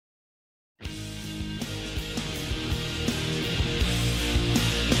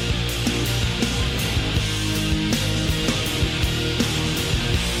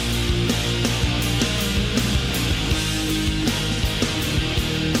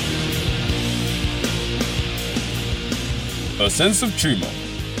A Sense of Tumour.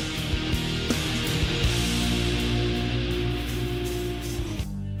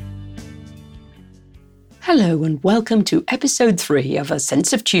 Hello and welcome to episode 3 of A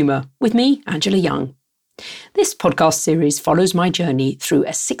Sense of Tumour with me, Angela Young. This podcast series follows my journey through a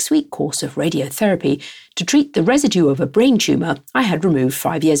 6-week course of radiotherapy to treat the residue of a brain tumour I had removed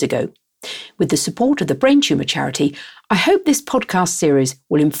 5 years ago. With the support of the Brain Tumour Charity, I hope this podcast series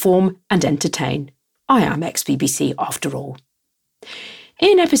will inform and entertain. I am ex-BBC after all.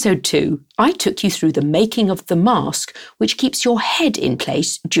 In episode 2, I took you through the making of the mask which keeps your head in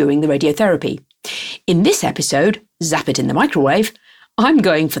place during the radiotherapy. In this episode, Zap It in the Microwave, I'm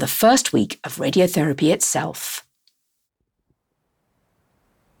going for the first week of radiotherapy itself.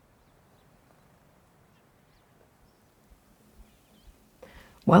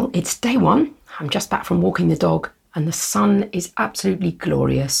 Well, it's day 1. I'm just back from walking the dog and the sun is absolutely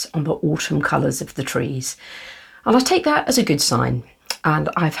glorious on the autumn colours of the trees. And I take that as a good sign. And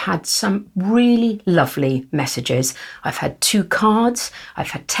I've had some really lovely messages. I've had 2 cards,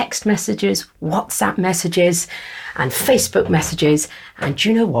 I've had text messages, WhatsApp messages, and Facebook messages. And do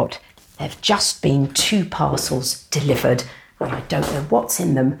you know what? There've just been 2 parcels delivered, and I don't know what's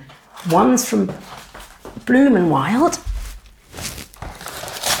in them. One's from Bloom and Wild,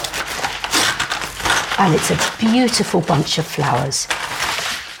 and it's a beautiful bunch of flowers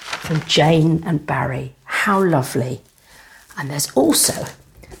from Jane and Barry. How lovely. And there's also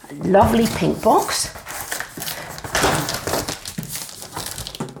a lovely pink box.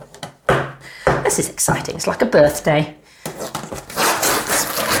 This is exciting. It's like a birthday.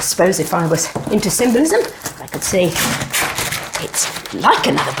 I suppose if I was into symbolism, I could say it's like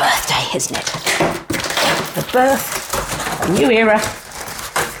another birthday, isn't it? The birth of a new era.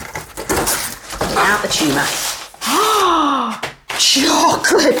 Out the tumour.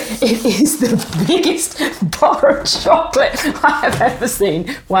 Chocolate! It is the biggest bar of chocolate I have ever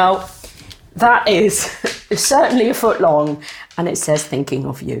seen. Well, that is certainly a foot long, and it says thinking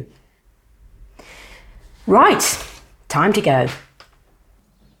of you. Right, time to go.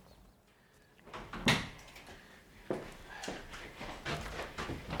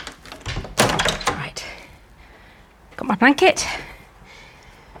 Right, got my blanket,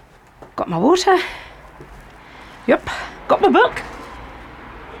 got my water, yep, got my book.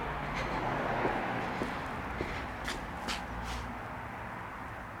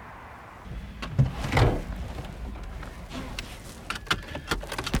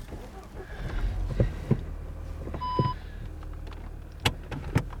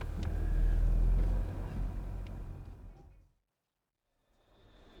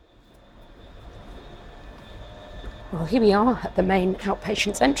 Well, here we are at the main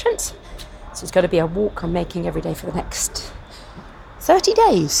outpatients entrance. So it's going to be a walk I'm making every day for the next 30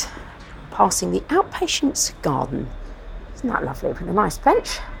 days, passing the outpatients garden. Isn't that lovely? With a nice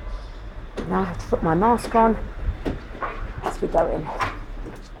bench. Now I have to put my mask on as we go in.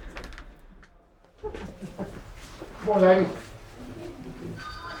 Morning.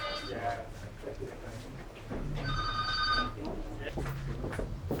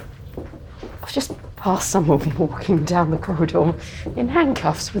 I've just passed someone walking down the corridor in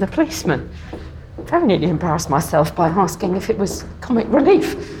handcuffs with a policeman. Very nearly embarrassed myself by asking if it was comic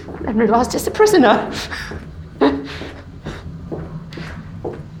relief, and then realised it's a prisoner. Okay,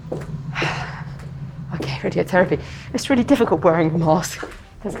 radiotherapy. It's really difficult wearing a mask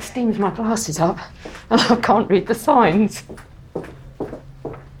because it steams my glasses up and I can't read the signs.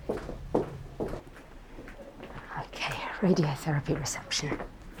 Okay, radiotherapy reception.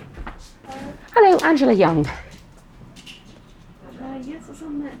 Hello, Angela Young. Yes, it's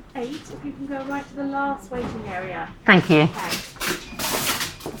on the 8. If you can go right to the last waiting area. Thank you.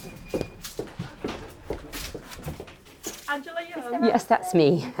 Angela Young. Yes, that's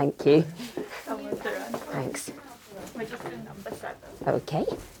me. Thank you. Thanks. We're just in number 7. Okay.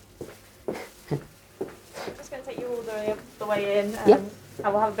 I'm just going to take you all the way in. Yep.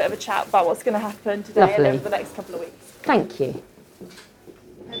 And we'll have a bit of a chat about what's going to happen today Lovely. and over the next couple of weeks. Thank you.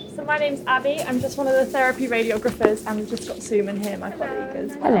 So my name's Abby. I'm just one of the therapy radiographers, and we've just got Suman here, my colleague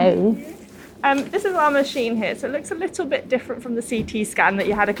as well. Hello. This is our machine here, so it looks a little bit different from the CT scan that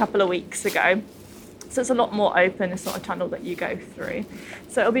you had a couple of weeks ago. So it's a lot more open, it's not a tunnel that you go through.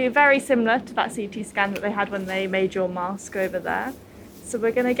 So it'll be very similar to that CT scan that they had when they made your mask over there. So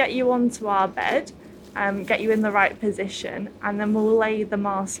we're going to get you onto our bed, get you in the right position, and then we'll lay the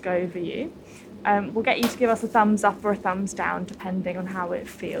mask over you. We'll get you to give us a thumbs up or a thumbs down depending on how it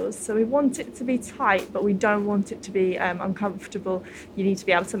feels. So we want it to be tight, but we don't want it to be uncomfortable. You need to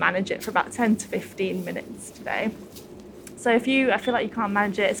be able to manage it for about 10 to 15 minutes today. So if I feel like you can't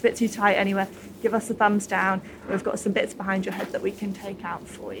manage it, it's a bit too tight anywhere, give us a thumbs down. We've got some bits behind your head that we can take out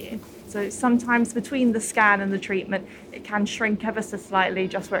for you. So sometimes between the scan and the treatment, it can shrink ever so slightly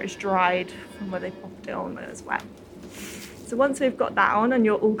just where it's dried from where they popped it on when it was wet. So once we've got that on and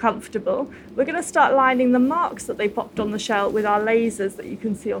you're all comfortable, we're going to start lining the marks that they popped on the shell with our lasers that you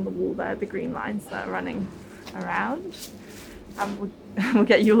can see on the wall there, the green lines that are running around. And we'll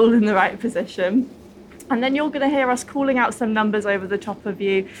get you all in the right position. And then you're going to hear us calling out some numbers over the top of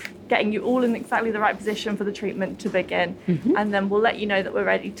you, getting you all in exactly the right position for the treatment to begin. And then we'll let you know that we're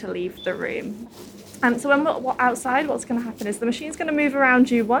ready to leave the room. So when we're outside, what's going to happen is the machine's going to move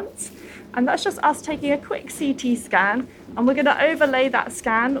around you once, and that's just us taking a quick CT scan, and we're going to overlay that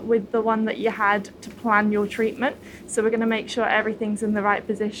scan with the one that you had to plan your treatment. So we're going to make sure everything's in the right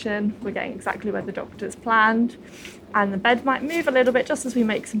position, we're getting exactly where the doctor's planned, and the bed might move a little bit just as we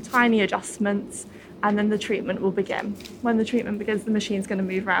make some tiny adjustments. And then the treatment will begin. When the treatment begins, the machine's going to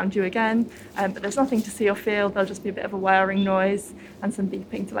move around you again, but there's nothing to see or feel. There'll just be a bit of a whirring noise and some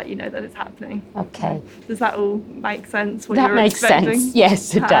beeping to let you know that it's happening. Okay. Does that all make sense? That makes sense.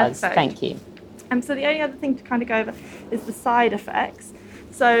 Yes, it does. Thank you. So the only other thing to kind of go over is the side effects.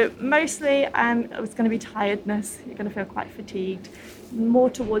 So mostly it's going to be tiredness. You're going to feel quite fatigued. More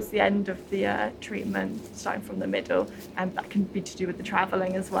towards the end of the treatment, starting from the middle, and that can be to do with the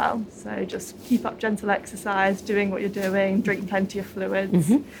travelling as well. So just keep up gentle exercise, doing what you're doing, drink plenty of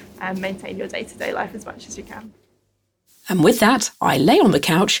fluids, and maintain your day-to-day life as much as you can. And with that, I lay on the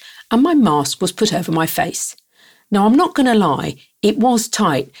couch and my mask was put over my face. Now, I'm not going to lie, it was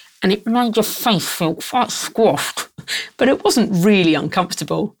tight and it made your face feel quite squashed, but it wasn't really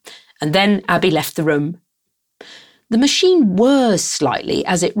uncomfortable. And then Abby left the room. The machine whirs slightly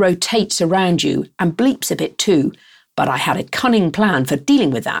as it rotates around you and bleeps a bit too, but I had a cunning plan for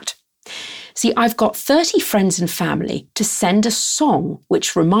dealing with that. See, I've got 30 friends and family to send a song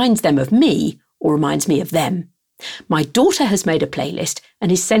which reminds them of me or reminds me of them. My daughter has made a playlist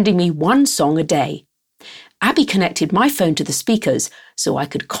and is sending me one song a day. Abby connected my phone to the speakers so I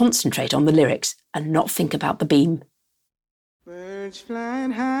could concentrate on the lyrics and not think about the beam. Birds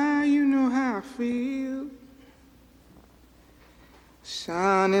flying high, you know how I feel.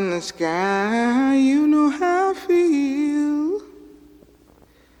 Sun in the sky, you know how I feel.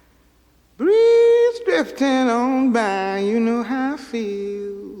 Breeze drifting on by, you know how I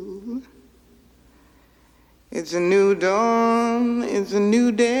feel. It's a new dawn, it's a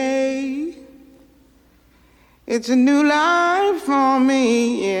new day. It's a new life for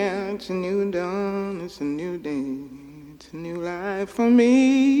me, yeah. It's a new dawn, it's a new day. It's a new life for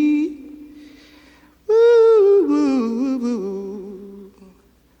me. Woo, woo, woo.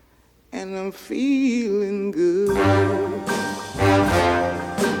 And I'm feeling good.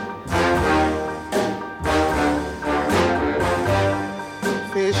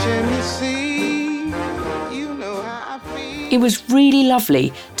 Fish in the sea, you know how I feel. It was really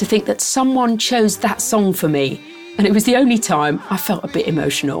lovely to think that someone chose that song for me, and it was the only time I felt a bit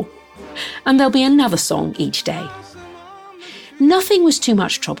emotional. And there'll be another song each day. Nothing was too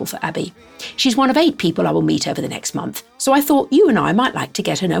much trouble for Abby. She's one of 8 people I will meet over the next month, so I thought you and I might like to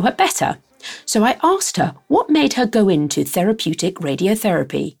get to know her better. So I asked her what made her go into therapeutic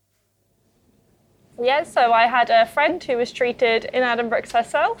radiotherapy. Yeah, so I had a friend who was treated in Addenbrooke's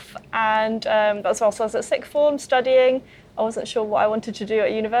herself, and that's whilst I was at sixth form studying. I wasn't sure what I wanted to do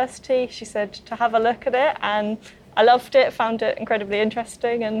at university. She said to have a look at it, and I loved it, found it incredibly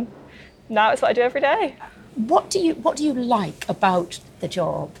interesting, and now it's what I do every day. What do you like about the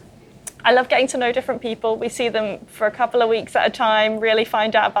job? I love getting to know different people. We see them for a couple of weeks at a time, really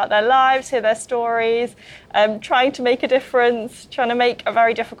find out about their lives, hear their stories, trying to make a difference, trying to make a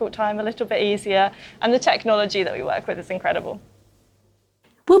very difficult time a little bit easier. And the technology that we work with is incredible.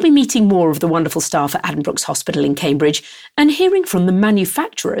 We'll be meeting more of the wonderful staff at Addenbrooke's Hospital in Cambridge and hearing from the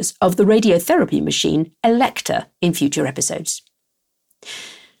manufacturers of the radiotherapy machine Elekta in future episodes.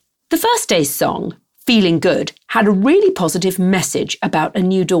 The first day's song, Feeling Good, had a really positive message about a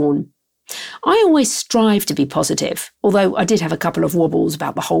new dawn. I always strive to be positive, although I did have a couple of wobbles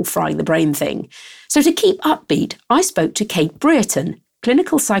about the whole frying the brain thing. So to keep upbeat, I spoke to Kate Brereton,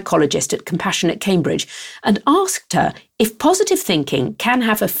 clinical psychologist at Compassionate Cambridge, and asked her if positive thinking can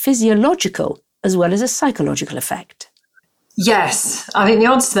have a physiological as well as a psychological effect. Yes, I think the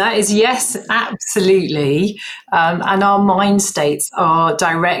answer to that is yes, absolutely. And our mind states are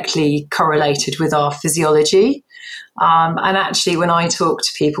directly correlated with our physiology. And actually, when I talk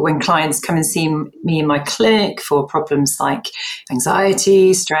to people, when clients come and see me in my clinic for problems like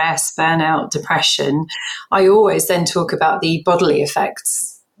anxiety, stress, burnout, depression, I always then talk about the bodily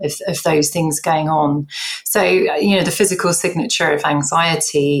effects of those things going on. So, the physical signature of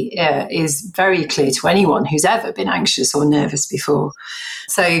anxiety is very clear to anyone who's ever been anxious or nervous before.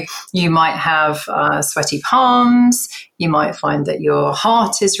 So you might have sweaty palms, you might find that your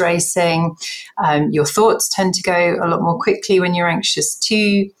heart is racing, your thoughts tend to go a lot more quickly when you're anxious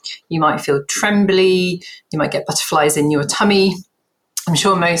too, you might feel trembly, you might get butterflies in your tummy. I'm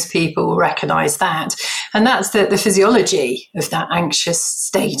sure most people will recognise that. And that's the physiology of that anxious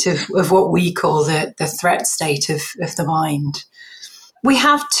state of what we call the threat state of the mind. We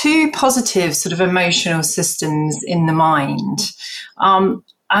have two positive sort of emotional systems in the mind.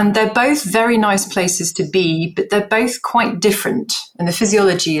 And they're both very nice places to be, but they're both quite different. And the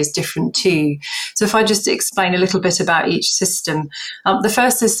physiology is different too. So if I just explain a little bit about each system. The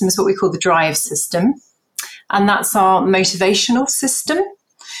first system is what we call the drive system. And that's our motivational system.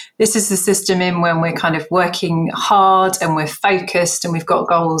 This is the system in when we're kind of working hard and we're focused and we've got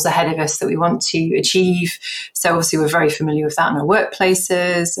goals ahead of us that we want to achieve. So obviously we're very familiar with that in our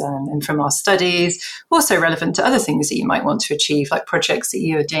workplaces and from our studies, also relevant to other things that you might want to achieve, like projects that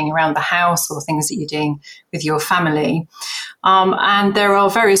you're doing around the house or things that you're doing with your family. And there are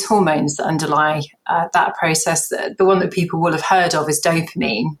various hormones that underlie that process. The one that people will have heard of is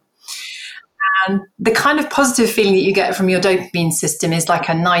dopamine. And the kind of positive feeling that you get from your dopamine system is like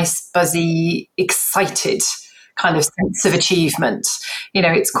a nice, buzzy, excited kind of sense of achievement.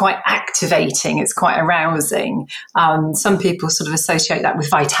 It's quite activating. It's quite arousing. Some people sort of associate that with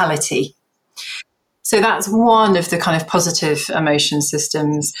vitality. So that's one of the kind of positive emotion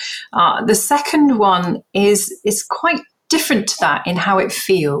systems. The second one is quite different to that in how it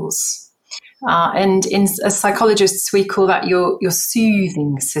feels. And as psychologists, we call that your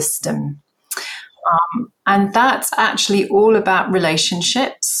soothing system. And that's actually all about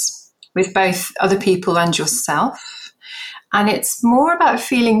relationships with both other people and yourself. And it's more about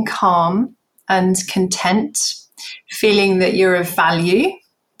feeling calm and content, feeling that you're of value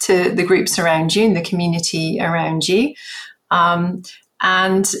to the groups around you and the community around you. And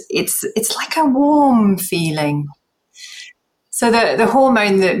it's like a warm feeling. So the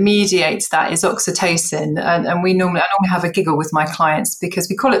hormone that mediates that is oxytocin. And I normally have a giggle with my clients because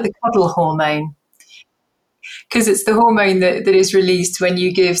we call it the cuddle hormone. Because it's the hormone that is released when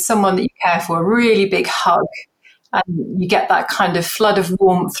you give someone that you care for a really big hug and you get that kind of flood of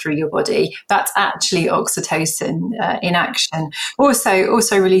warmth through your body. That's actually oxytocin in action.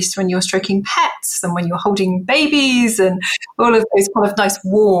 Also released when you're stroking pets and when you're holding babies and all of those kind of nice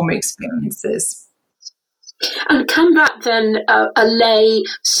warm experiences. And can that then allay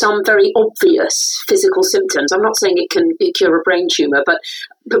some very obvious physical symptoms? I'm not saying it can cure a brain tumour, but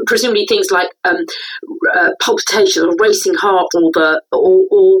presumably things like palpitation or racing heart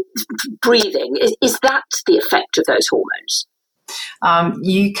or breathing. Is that the effect of those hormones?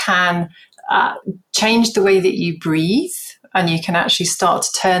 You can change the way that you breathe, and you can actually start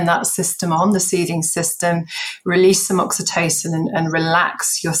to turn that system on, the soothing system, release some oxytocin and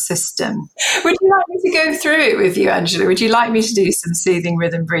relax your system. Would you like me to go through it with you, Angela? Would you like me to do some soothing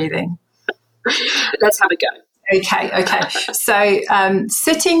rhythm breathing? Let's have a go. Okay. So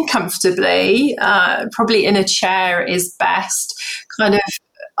sitting comfortably, probably in a chair is best, kind of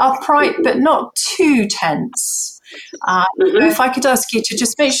upright but not too tense. If I could ask you to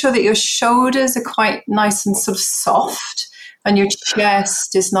just make sure that your shoulders are quite nice and sort of soft and your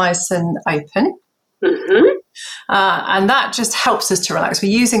chest is nice and open. And that just helps us to relax.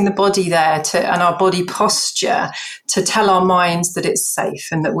 We're using the body there and our body posture to tell our minds that it's safe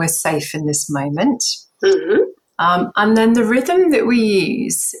and that we're safe in this moment. And then the rhythm that we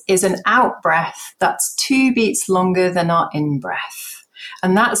use is an out breath that's 2 beats longer than our in breath.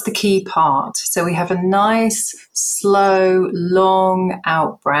 And that's the key part. So we have a nice, slow, long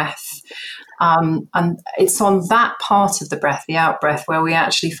out breath. And it's on that part of the breath, the out breath, where we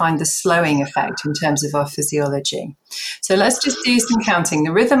actually find the slowing effect in terms of our physiology. So let's just do some counting.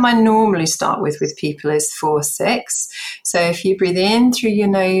 The rhythm I normally start with people is 4-6. So if you breathe in through your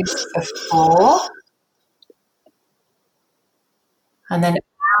nose for 4, and then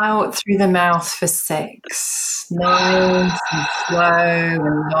out through the mouth for 6. Nice and slow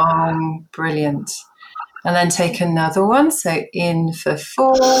and long. Brilliant. And then take another one. So in for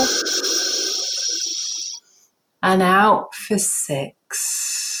 4. And out for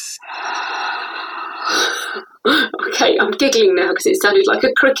 6. Okay, I'm giggling now because it sounded like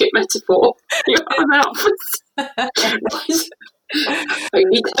a cricket metaphor. I'm out for I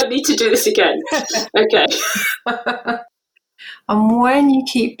need to do this again. Okay. And when you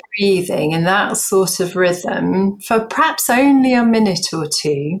keep breathing in that sort of rhythm for perhaps only a minute or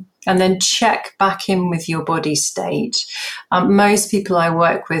two, and then check back in with your body state. Most people I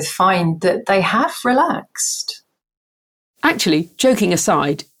work with find that they have relaxed. Actually, joking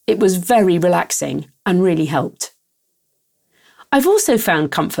aside, it was very relaxing and really helped. I've also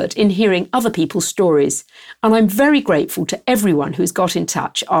found comfort in hearing other people's stories, and I'm very grateful to everyone who's got in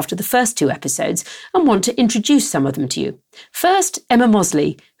touch after the first 2 episodes and want to introduce some of them to you. First, Emma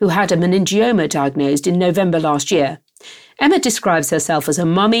Mosley, who had a meningioma diagnosed in November last year. Emma describes herself as a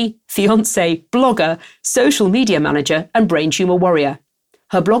mummy, fiancée, blogger, social media manager and brain tumour warrior.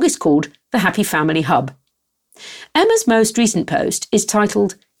 Her blog is called The Happy Family Hub. Emma's most recent post is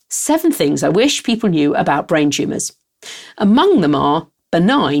titled 7 Things I Wish People Knew About Brain Tumours. Among them are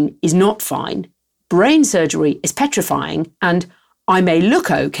benign is not fine, brain surgery is petrifying, and I may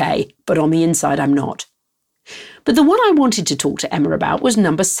look okay, but on the inside I'm not. But the one I wanted to talk to Emma about was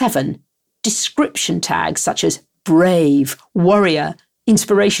number 7, description tags such as brave, warrior,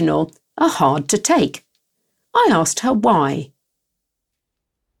 inspirational are hard to take. I asked her why.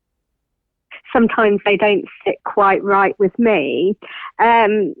 Sometimes they don't sit quite right with me.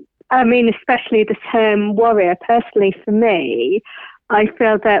 Especially the term warrior. Personally, for me, I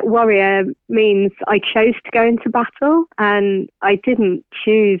feel that warrior means I chose to go into battle, and I didn't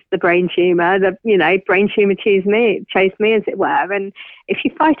choose the brain tumour. Brain tumour chose me, as it were. And if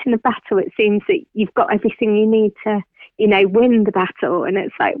you fight in a battle, it seems that you've got everything you need to, win the battle. And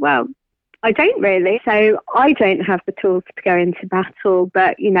it's like, well, I don't really. So I don't have the tools to go into battle,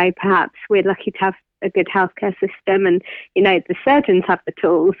 but, perhaps we're lucky to have a good healthcare system, and the surgeons have the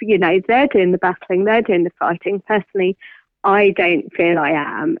tools. They're doing the battling, they're doing the fighting. Personally, I don't feel I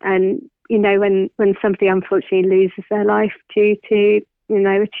am. And when somebody unfortunately loses their life due to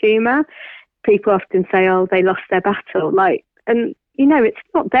a tumour, people often say, oh, they lost their battle. It's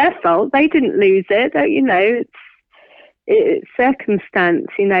not their fault. They didn't lose it. It's circumstance.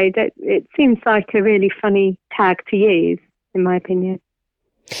 It seems like a really funny tag to use, in my opinion.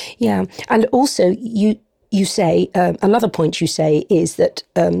 Yeah, and also you say, another point you say is that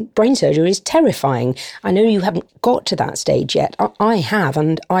brain surgery is terrifying. I know you haven't got to that stage yet. I have,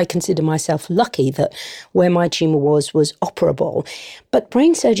 and I consider myself lucky that where my tumour was operable. But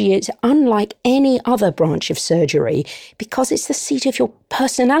brain surgery is unlike any other branch of surgery because it's the seat of your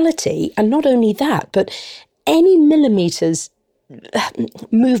personality. And not only that, but any millimetres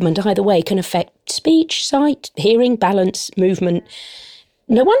movement either way can affect speech, sight, hearing, balance, movement.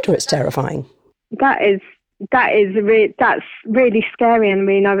 No wonder it's terrifying. That's really scary.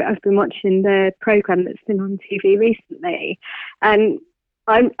 And I've been watching the programme that's been on TV recently, and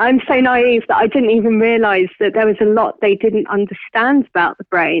I'm so naive that I didn't even realise that there was a lot they didn't understand about the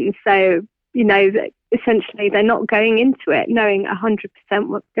brain. So that essentially they're not going into it knowing 100%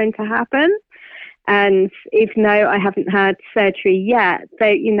 what's going to happen. And even though I haven't had surgery yet,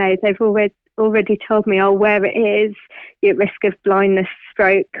 they've already told me, where it is, you're at risk of blindness,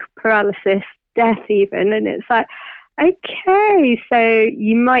 stroke, paralysis, death even. And it's like, okay, so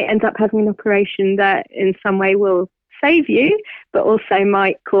you might end up having an operation that in some way will save you, but also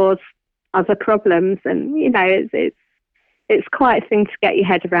might cause other problems. And, it's quite a thing to get your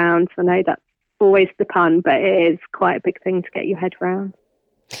head around. I know that's always the pun, but it is quite a big thing to get your head around.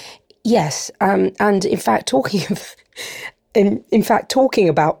 Yes, and in fact, talking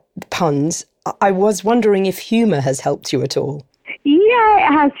about puns, I was wondering if humour has helped you at all. Yeah,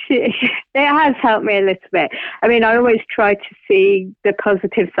 it has. It has helped me a little bit. I always try to see the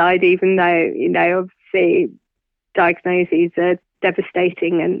positive side, even though, obviously diagnoses are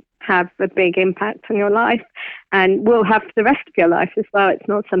devastating and have a big impact on your life and will have for the rest of your life as well. It's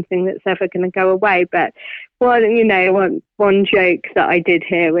not something that's ever going to go away. But one joke that I did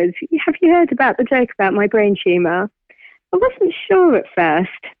hear was, have you heard about the joke about my brain tumour? I wasn't sure at first,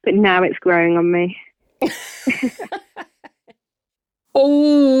 but now it's growing on me.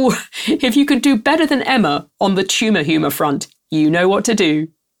 Oh, if you could do better than Emma on the tumour humour front, you know what to do.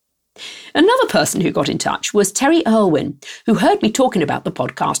 Another person who got in touch was Terry Irwin, who heard me talking about the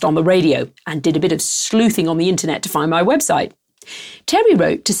podcast on the radio and did a bit of sleuthing on the internet to find my website. Terry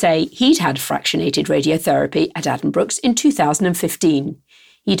wrote to say he'd had fractionated radiotherapy at Addenbrooke's in 2015.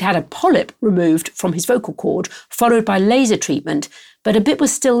 He'd had a polyp removed from his vocal cord, followed by laser treatment, but a bit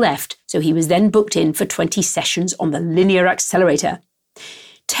was still left, so he was then booked in for 20 sessions on the linear accelerator.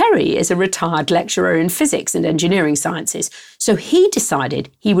 Terry is a retired lecturer in physics and engineering sciences, so he decided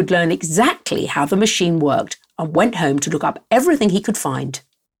he would learn exactly how the machine worked and went home to look up everything he could find.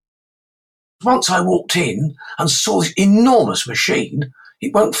 Once I walked in and saw this enormous machine,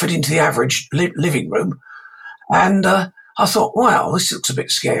 it won't fit into the average living room, and I thought, wow, this looks a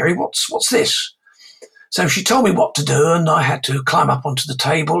bit scary. What's this? So she told me what to do, and I had to climb up onto the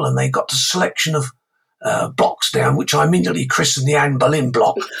table, and they got a selection of blocks down, which I immediately christened the Anne Boleyn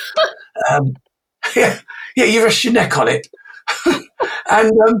block. Yeah, you rest your neck on it.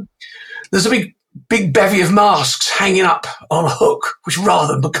 And there's a big bevy of masks hanging up on a hook, which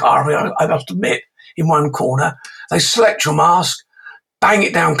rather macabre, I must admit, in one corner. They select your mask, bang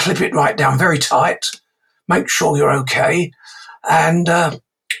it down, clip it right down very tight, make sure you're okay, and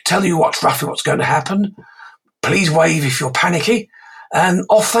tell you roughly what's going to happen. Please wave if you're panicky. And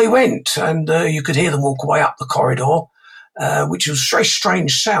off they went, and you could hear them walk away up the corridor, which was a very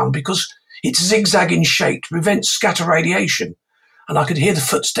strange sound because it's zigzag in shape to prevent scatter radiation. And I could hear the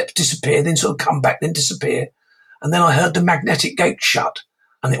footsteps disappear, then sort of come back, then disappear. And then I heard the magnetic gate shut,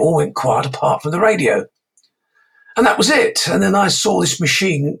 and it all went quiet apart from the radio. And that was it. And then I saw this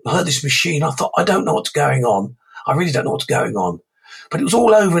machine, heard this machine. I thought, I don't know what's going on. I really don't know what's going on. But it was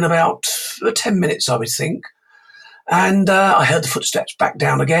all over in about 10 minutes, I would think. And I heard the footsteps back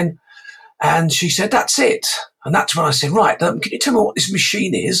down again. And she said, that's it. And that's when I said, right, can you tell me what this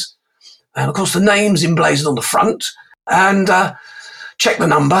machine is? And, of course, the name's emblazoned on the front. And check the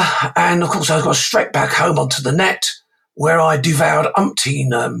number. And, of course, I got straight back home onto the net where I devoured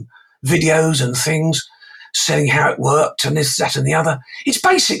umpteen videos and things, saying how it worked and this, that and the other. It's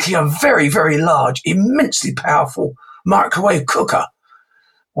basically a very, very large, immensely powerful microwave cooker.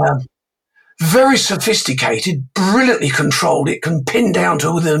 Very sophisticated, brilliantly controlled. It can pin down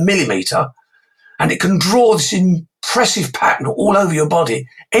to within a millimetre, and it can draw this impressive pattern all over your body,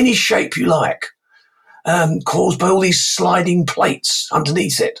 any shape you like, caused by all these sliding plates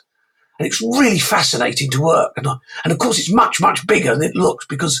underneath it. And it's really fascinating to work. And of course, it's much, much bigger than it looks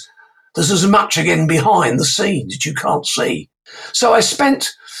because there's as much again behind the scenes that you can't see. So I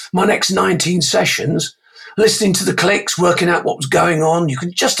spent my next 19 sessions listening to the clicks, working out what was going on. You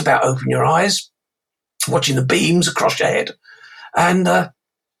can just about open your eyes, watching the beams across your head, and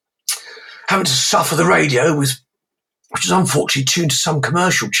having to suffer the radio, which was unfortunately tuned to some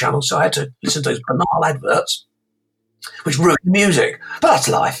commercial channel, so I had to listen to those banal adverts, which ruined the music. But that's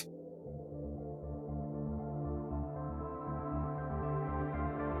life.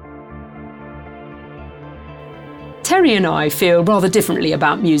 Terry and I feel rather differently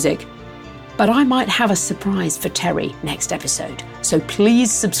about music. But I might have a surprise for Terry next episode, so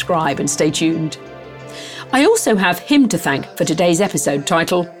please subscribe and stay tuned. I also have him to thank for today's episode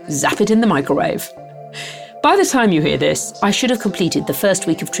title, Zap It in the Microwave. By the time you hear this, I should have completed the first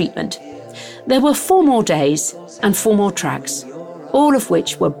week of treatment. There were 4 more days and 4 more tracks, all of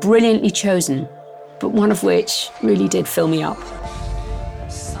which were brilliantly chosen, but one of which really did fill me up.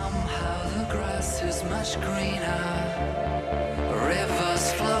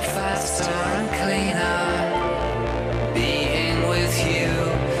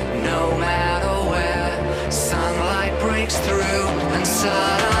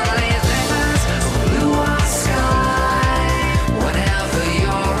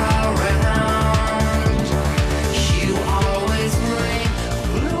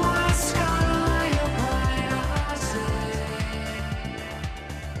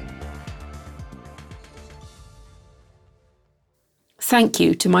 Thank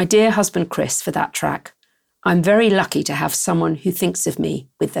you to my dear husband Chris for that track. I'm very lucky to have someone who thinks of me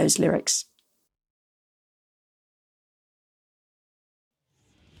with those lyrics.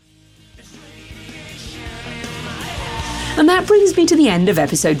 And that brings me to the end of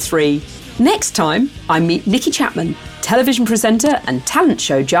episode 3. Next time, I meet Nikki Chapman, television presenter and talent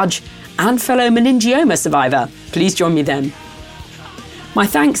show judge and fellow meningioma survivor. Please join me then. My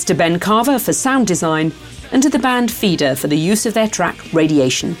thanks to Ben Carver for sound design and to the band Feeder for the use of their track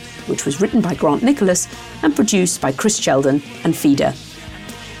Radiation, which was written by Grant Nicholas and produced by Chris Sheldon and Feeder.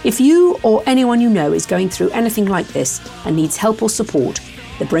 If you or anyone you know is going through anything like this and needs help or support,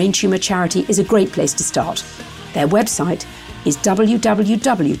 the Brain Tumour Charity is a great place to start. Their website is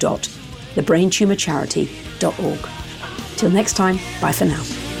www.thebraintumorcharity.org. Till next time, bye for now.